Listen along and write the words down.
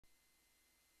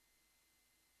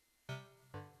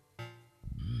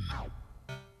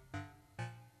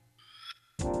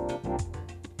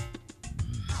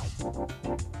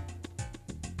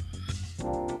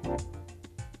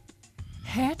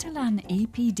Hertalan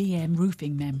EPDM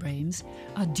roofing membranes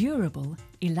are durable,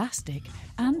 elastic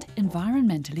and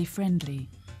environmentally friendly.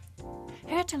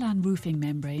 Hertalan roofing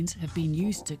membranes have been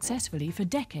used successfully for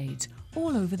decades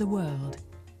all over the world.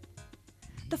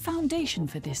 The foundation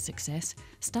for this success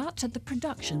starts at the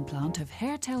production plant of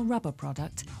Hertel rubber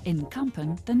products in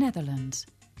Kampen, the Netherlands.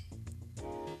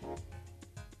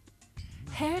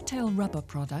 Hertel Rubber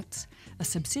Products, a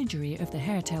subsidiary of the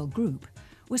Hertel Group,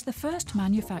 was the first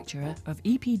manufacturer of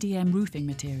EPDM roofing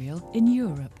material in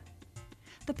Europe.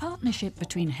 The partnership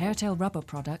between Hertel Rubber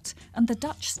Products and the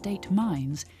Dutch state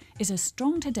mines is as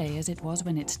strong today as it was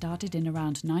when it started in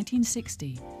around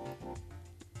 1960.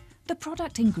 The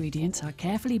product ingredients are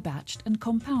carefully batched and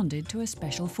compounded to a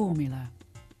special formula.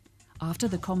 After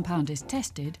the compound is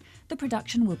tested, the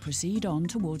production will proceed on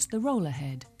towards the roller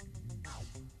head.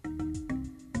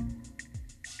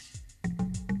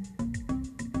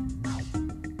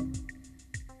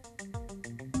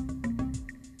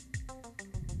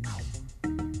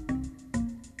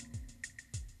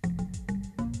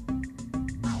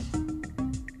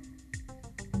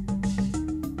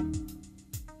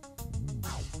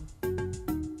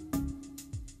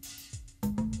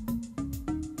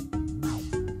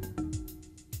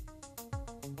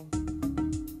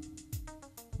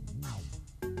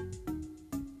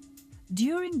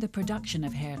 During the production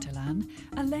of Hertalan,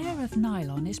 a layer of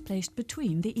nylon is placed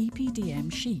between the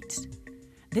EPDM sheets.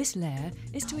 This layer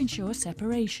is to ensure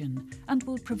separation and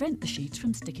will prevent the sheets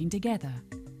from sticking together.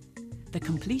 The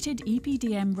completed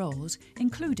EPDM rolls,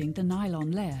 including the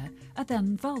nylon layer, are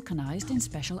then vulcanized in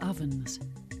special ovens.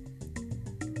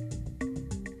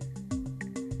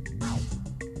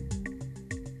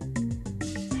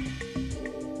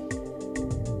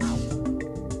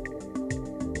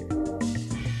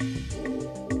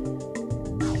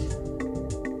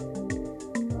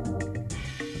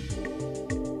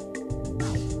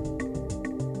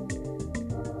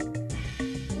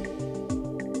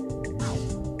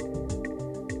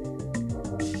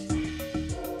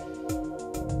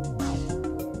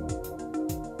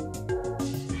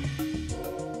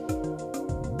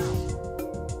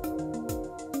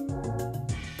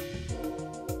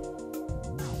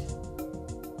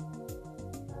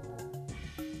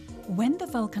 When the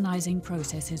vulcanizing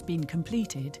process has been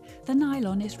completed, the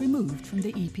nylon is removed from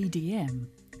the EPDM.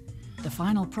 The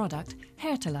final product,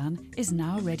 Hertalan, is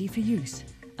now ready for use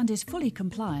and is fully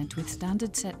compliant with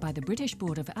standards set by the British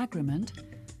Board of Agreement,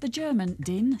 the German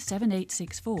DIN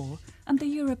 7864 and the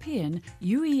European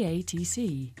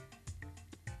UEATC.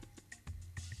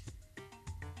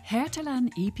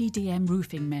 Hertalan EPDM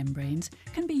roofing membranes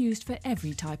can be used for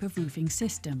every type of roofing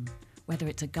system, whether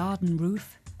it's a garden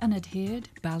roof, an adhered,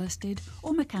 ballasted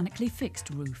or mechanically fixed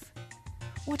roof.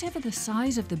 Whatever the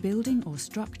size of the building or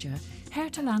structure,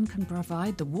 Hertalan can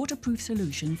provide the waterproof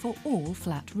solution for all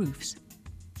flat roofs.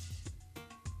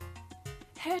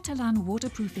 Hertalan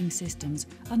waterproofing systems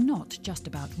are not just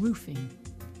about roofing.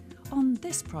 On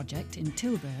this project in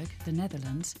Tilburg, the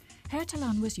Netherlands,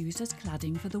 Hertalan was used as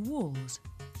cladding for the walls.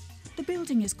 The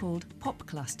building is called Pop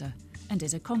Cluster and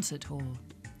is a concert hall.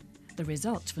 The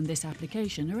results from this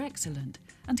application are excellent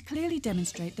and clearly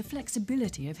demonstrate the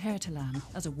flexibility of Hertalan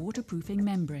as a waterproofing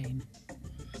membrane.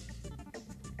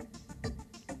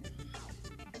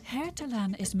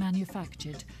 Hertalan is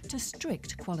manufactured to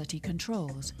strict quality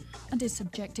controls and is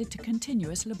subjected to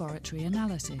continuous laboratory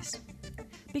analysis.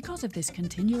 Because of this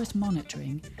continuous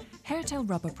monitoring, Hertel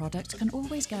Rubber Products can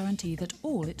always guarantee that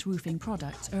all its roofing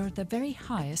products are of the very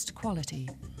highest quality.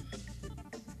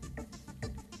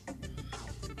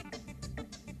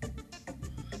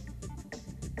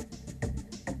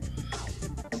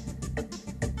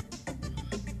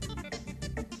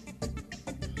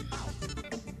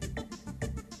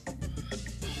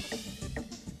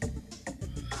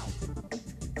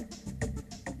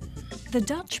 The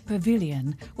Dutch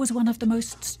Pavilion was one of the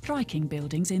most striking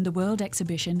buildings in the World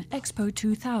Exhibition Expo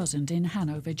 2000 in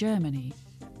Hanover, Germany.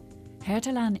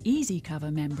 Hertalan Easy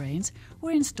Cover membranes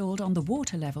were installed on the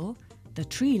water level, the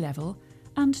tree level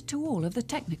and to all of the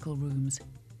technical rooms.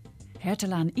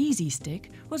 Hertalan Easy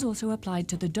Stick was also applied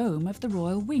to the dome of the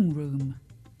Royal Wing Room.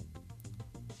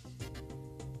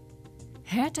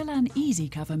 Hertalan Easy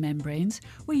Cover membranes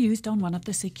were used on one of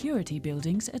the security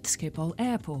buildings at Schiphol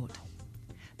Airport.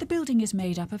 The building is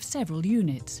made up of several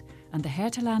units, and the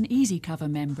Hertalan Easy Cover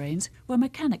membranes were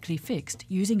mechanically fixed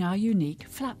using our unique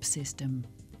flap system.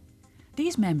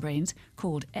 These membranes,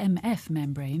 called MF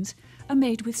membranes, are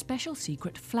made with special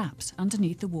secret flaps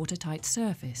underneath the watertight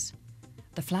surface.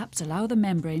 The flaps allow the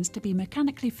membranes to be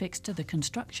mechanically fixed to the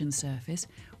construction surface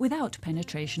without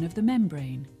penetration of the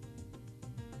membrane.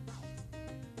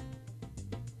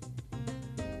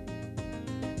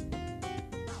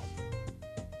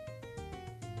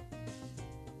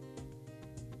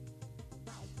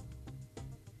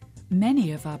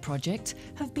 Many of our projects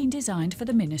have been designed for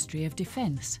the Ministry of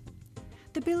Defence.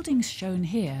 The buildings shown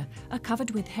here are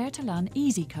covered with Hertalan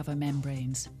Easy Cover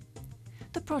membranes.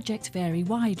 The projects vary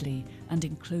widely and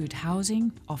include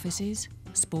housing, offices,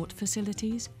 sport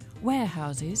facilities,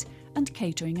 warehouses and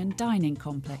catering and dining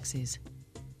complexes.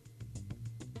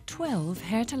 12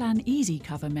 Hertalan Easy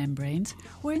Cover membranes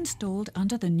were installed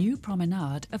under the new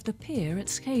promenade of the pier at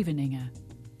Scheveningen.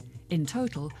 In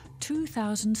total,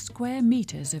 2,000 square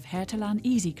metres of Hertalan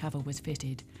Easy Cover was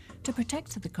fitted to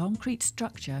protect the concrete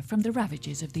structure from the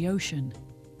ravages of the ocean.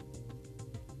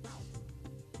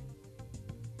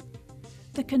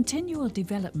 The continual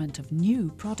development of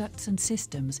new products and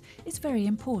systems is very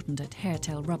important at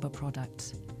Hertel Rubber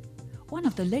Products. One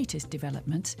of the latest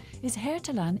developments is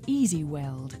Hertalan Easy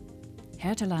Weld.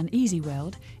 Hertalan Easy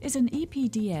Weld is an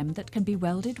EPDM that can be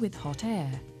welded with hot air.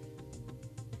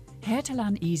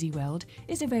 Hertalan Easy Weld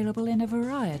is available in a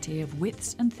variety of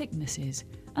widths and thicknesses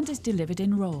and is delivered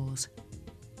in rolls.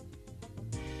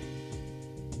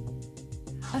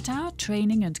 At our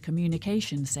training and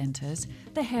communication centres,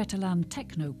 the Hertalan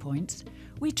Techno Points,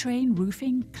 we train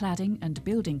roofing, cladding and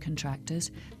building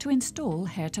contractors to install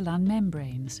Hertalan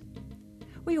membranes.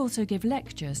 We also give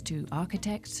lectures to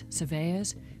architects,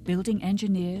 surveyors, building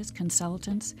engineers,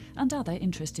 consultants and other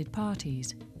interested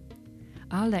parties.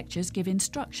 Our lectures give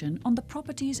instruction on the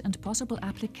properties and possible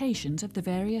applications of the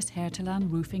various Hertalan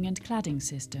roofing and cladding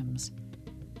systems.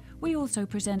 We also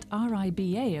present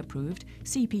RIBA-approved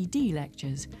CPD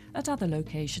lectures at other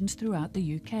locations throughout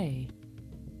the UK.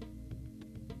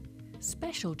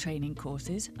 Special training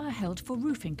courses are held for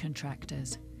roofing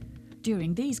contractors.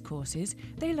 During these courses,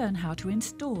 they learn how to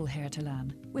install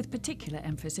Hertalan, with particular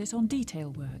emphasis on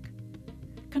detail work.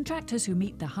 Contractors who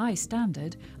meet the high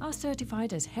standard are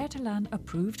certified as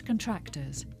Hertalan-approved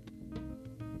contractors.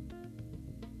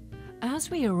 As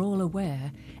we are all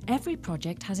aware, every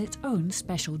project has its own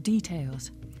special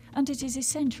details, and it is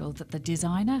essential that the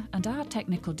designer and our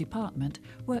technical department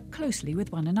work closely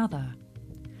with one another.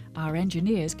 Our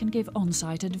engineers can give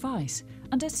on-site advice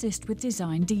and assist with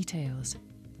design details.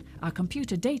 Our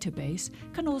computer database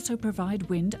can also provide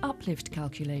wind uplift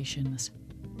calculations.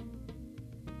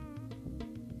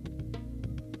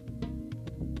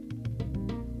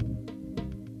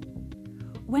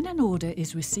 When an order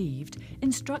is received,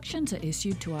 instructions are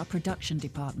issued to our production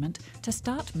department to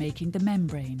start making the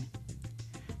membrane.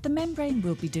 The membrane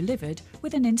will be delivered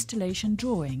with an installation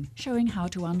drawing showing how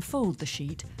to unfold the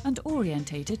sheet and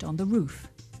orientate it on the roof.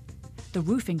 The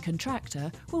roofing contractor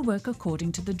will work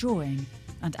according to the drawing,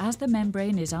 and as the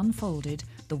membrane is unfolded,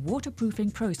 the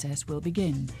waterproofing process will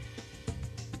begin.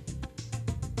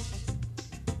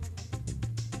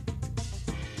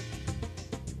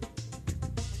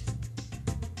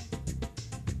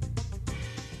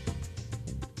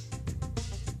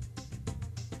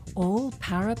 All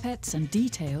parapets and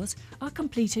details are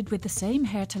completed with the same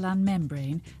Hertalan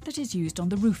membrane that is used on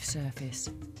the roof surface.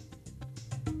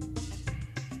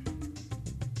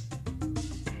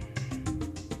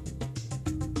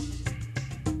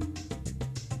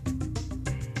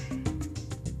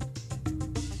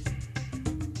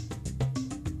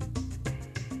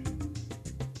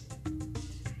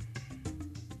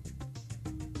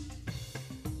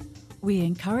 We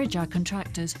encourage our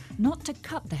contractors not to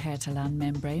cut the Hertalan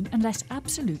membrane unless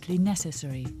absolutely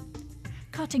necessary.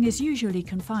 Cutting is usually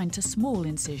confined to small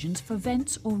incisions for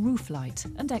vents or roof lights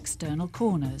and external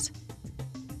corners.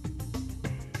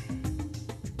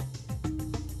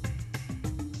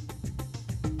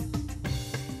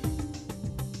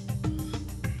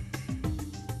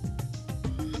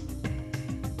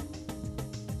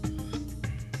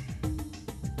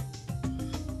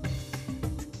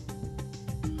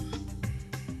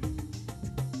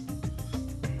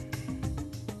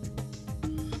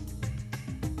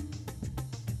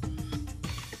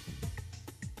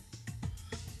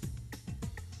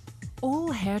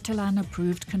 All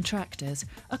Hertalan-approved contractors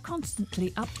are constantly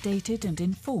updated and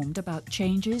informed about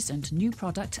changes and new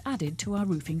products added to our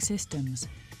roofing systems.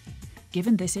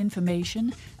 Given this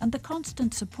information and the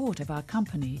constant support of our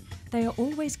company, they are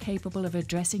always capable of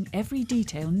addressing every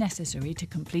detail necessary to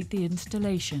complete the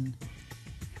installation.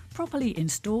 Properly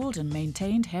installed and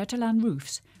maintained Hertalan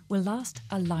roofs will last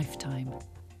a lifetime.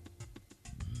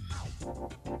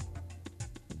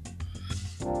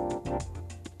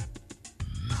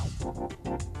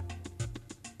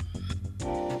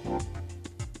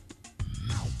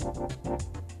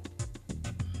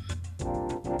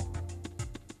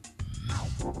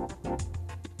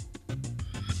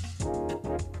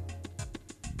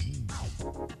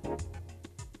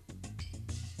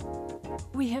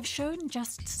 We have shown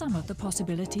just some of the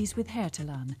possibilities with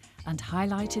Hertalan and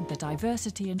highlighted the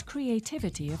diversity and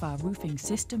creativity of our roofing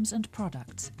systems and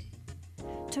products.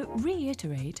 To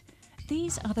reiterate,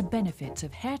 these are the benefits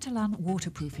of Hertalan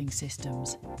waterproofing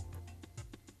systems.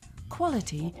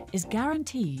 Quality is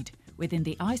guaranteed within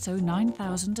the ISO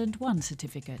 9001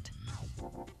 certificate.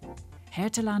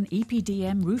 Hertalan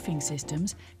EPDM roofing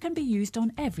systems can be used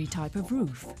on every type of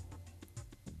roof.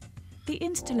 The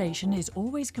installation is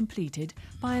always completed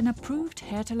by an approved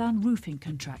Hertalan roofing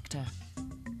contractor.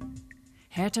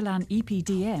 Hertalan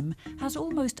EPDM has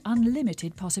almost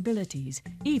unlimited possibilities,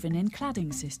 even in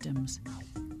cladding systems.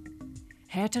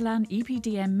 Hertalan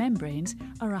EPDM membranes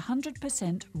are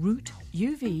 100% root,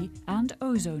 UV and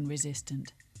ozone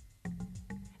resistant.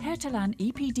 Hertalan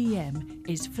EPDM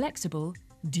is flexible,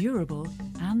 durable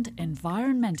and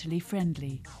environmentally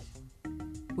friendly.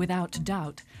 Without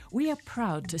doubt, we are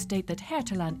proud to state that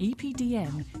Hertalan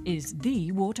EPDM is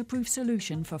the waterproof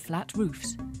solution for flat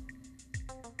roofs.